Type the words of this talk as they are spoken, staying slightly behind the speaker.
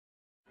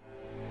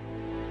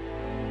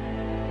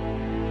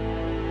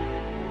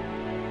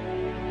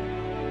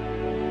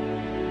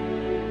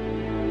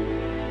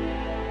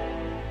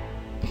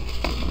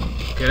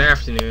Good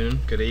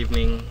afternoon, good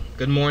evening,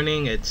 good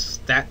morning. It's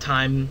that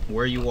time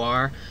where you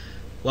are.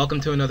 Welcome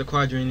to another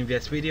Quadrant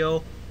VS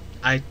video.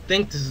 I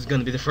think this is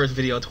going to be the first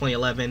video of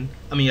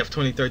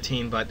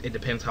 2013, but it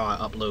depends how I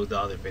upload the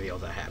other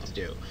videos I have to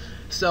do.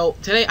 So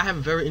today I have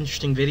a very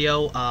interesting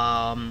video.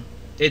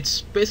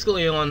 It's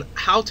basically on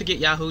how to get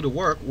Yahoo to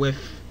work with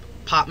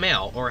Pop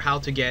Mail, or how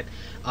to get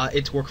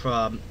it to work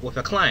with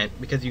a client,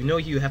 because you know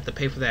you have to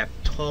pay for that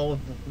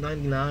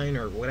 $12.99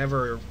 or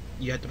whatever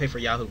you have to pay for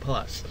Yahoo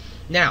Plus.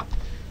 Now,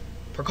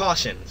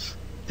 precautions.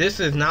 This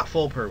is not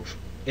foolproof.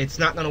 It's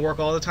not going to work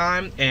all the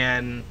time,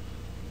 and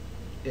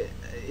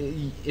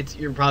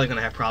you're probably going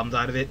to have problems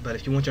out of it, but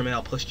if you want your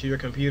mail pushed to your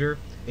computer,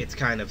 it's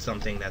kind of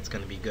something that's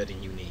going to be good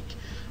and unique.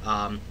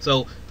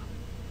 So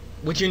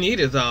what you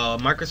need is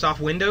Microsoft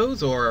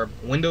Windows or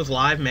Windows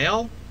Live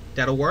Mail.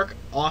 That'll work.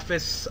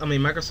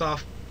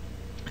 Microsoft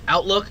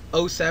Outlook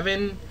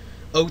 07,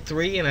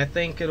 03, and I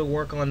think it'll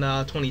work on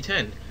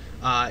 2010.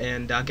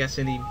 And I guess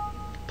any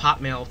Pop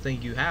Mail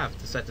thing you have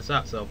to set this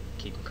up. So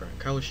keep in current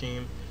color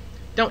scheme.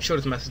 Don't show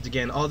this message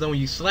again, although when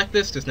you select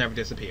this never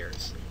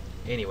disappears.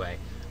 Anyway,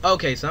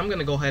 okay, so I'm going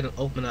to go ahead and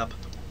open up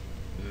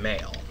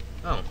Mail.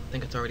 Oh, I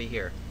think it's already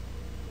here.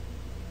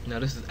 No,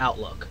 this is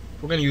Outlook.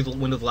 We're going to use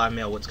Windows Live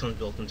Mail, which comes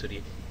built into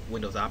the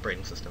Windows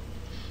operating system.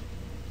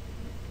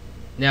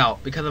 Now,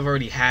 because I've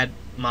already had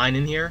mine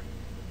in here,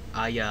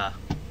 I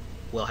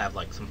will have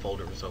like some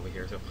folders over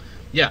here. So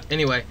yeah,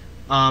 anyway,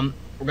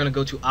 we're going to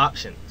go to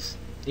Options,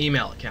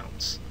 Email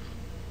Accounts,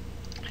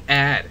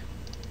 Add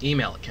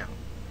Email Account.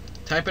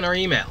 Type in our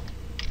email.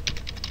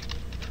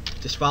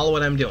 Just follow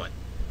what I'm doing.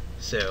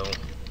 So I'm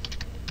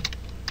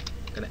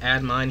going to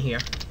add mine here.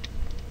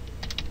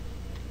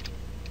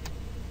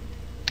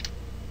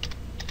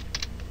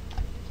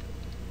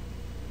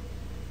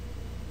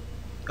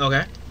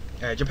 Okay,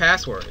 add your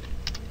password.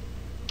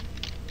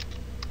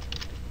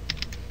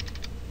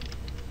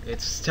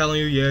 It's telling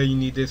you, yeah, you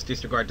need this,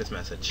 disregard this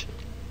message.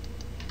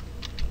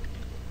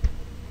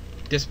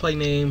 Display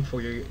name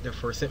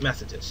for sent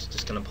messages.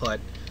 Just gonna put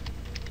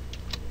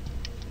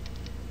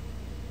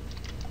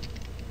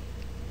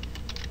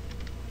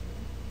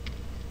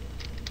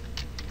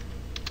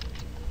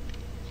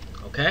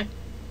okay.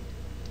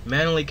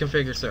 Manually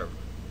configure server.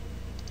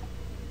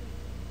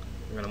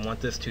 We're gonna want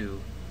this to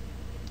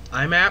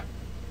IMAP.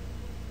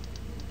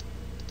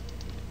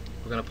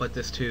 We're gonna put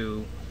this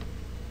to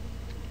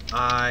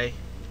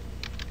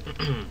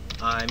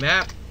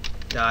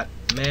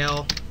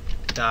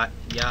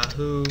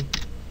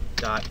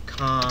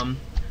imap.mail.yahoo.com.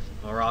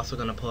 We're also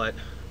going to put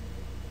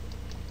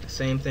the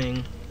same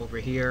thing over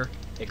here,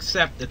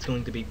 except it's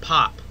going to be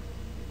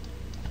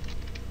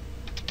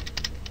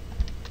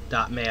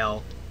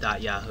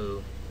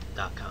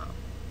pop.mail.yahoo.com.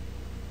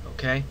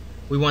 Okay,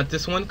 we want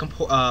this one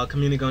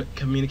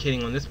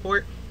communicating on this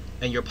port,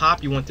 and your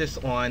pop, you want this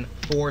on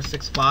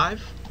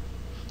 465.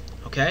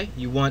 Okay,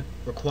 you want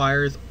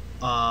requires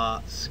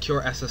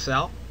secure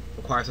SSL,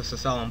 requires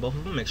SSL on both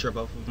of them. Make sure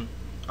both of them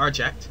are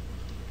checked.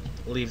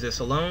 Leave this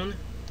alone.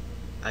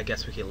 I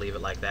guess we can leave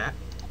it like that,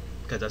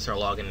 because that's our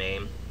login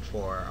name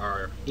for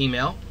our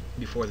email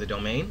before the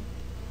domain.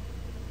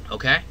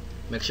 Okay,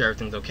 make sure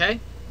everything's okay.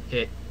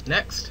 Hit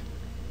next.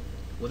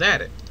 We'll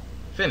add it.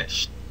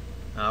 Finished.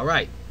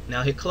 Alright,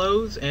 now hit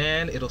close,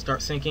 and it'll start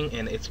syncing,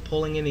 and it's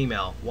pulling in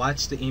email.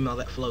 Watch the email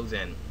that flows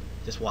in.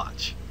 Just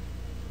watch.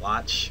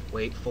 Watch,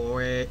 wait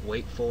for it,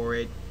 wait for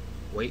it,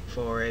 wait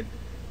for it.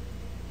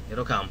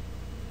 It'll come.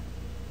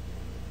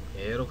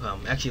 It'll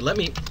come. Actually, let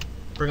me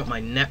bring up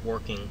my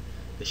networking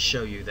to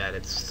show you that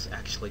it's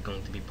actually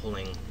going to be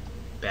pulling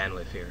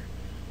bandwidth here.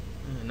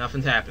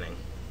 Nothing's happening.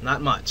 Not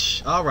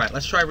much. Alright,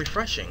 let's try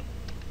refreshing.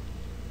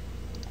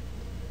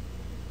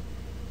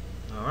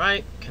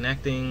 Alright,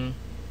 connecting,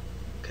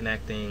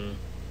 connecting,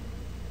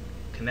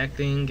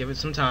 connecting. Give it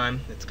some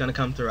time. It's gonna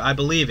come through. I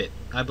believe it.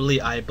 I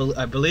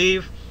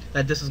believe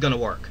that this is gonna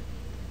work,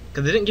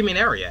 because they didn't give me an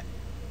error yet.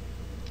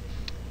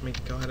 Let me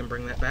go ahead and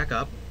bring that back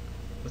up.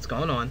 What's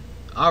going on?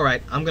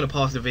 Alright, I'm gonna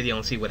pause the video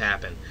and see what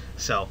happened.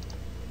 So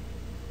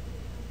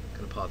I'm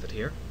gonna pause it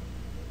here.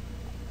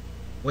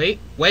 Wait.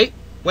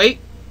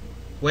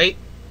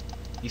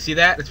 You see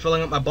that? It's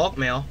filling up my bulk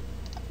mail.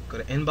 Go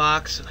to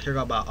inbox. Here,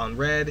 go about on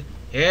red.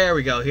 Here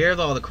we go. Here's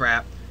all the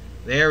crap.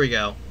 There we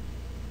go.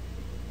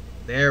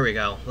 There we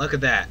go. Look at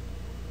that.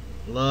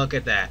 Look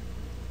at that.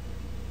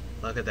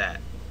 Look at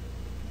that.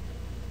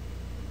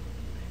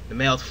 The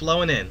mail's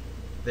flowing in.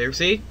 There,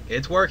 see?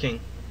 It's working.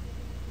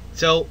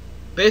 So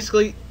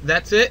basically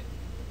that's it.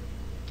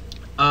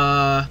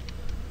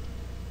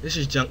 This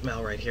is junk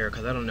mail right here,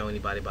 because I don't know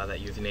anybody by that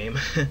username.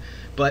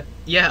 But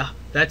yeah,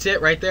 that's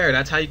it right there.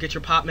 That's how you get your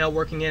Pop Mail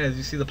working in. As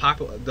you see,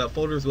 the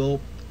folders will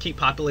keep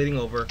populating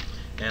over.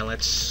 And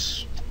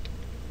let's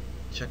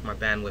check my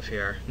bandwidth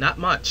here. Not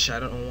much. I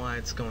don't know why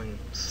it's going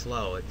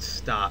slow. It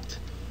stopped.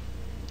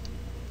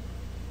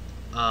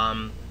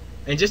 And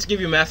just to give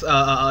you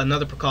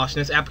another precaution,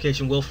 this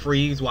application will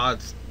freeze while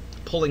it's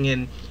pulling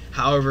in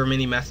however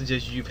many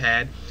messages you've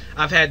had.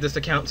 I've had this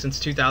account since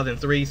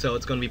 2003, so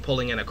it's going to be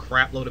pulling in a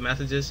crap load of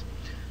messages.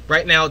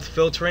 Right now it's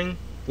filtering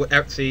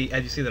see,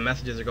 as you see, the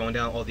messages are going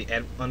down, all the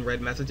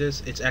unread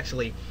messages. It's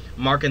actually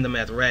marking them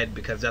as read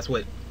because that's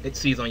what it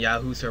sees on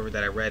Yahoo server,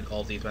 that I read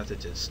all these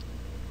messages.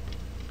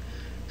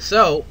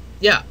 So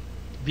yeah,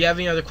 if you have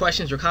any other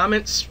questions or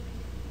comments,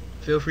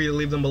 feel free to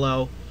leave them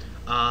below.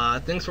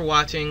 Thanks for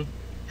watching.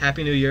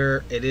 Happy New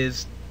Year. It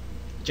is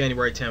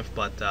January 10th,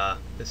 but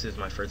this is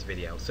my first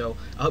video. So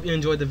I hope you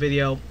enjoyed the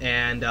video,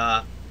 and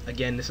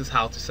again, this is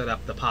how to set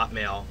up the pop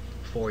mail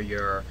for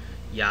your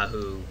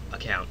Yahoo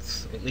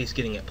accounts, at least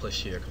getting it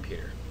pushed to your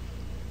computer.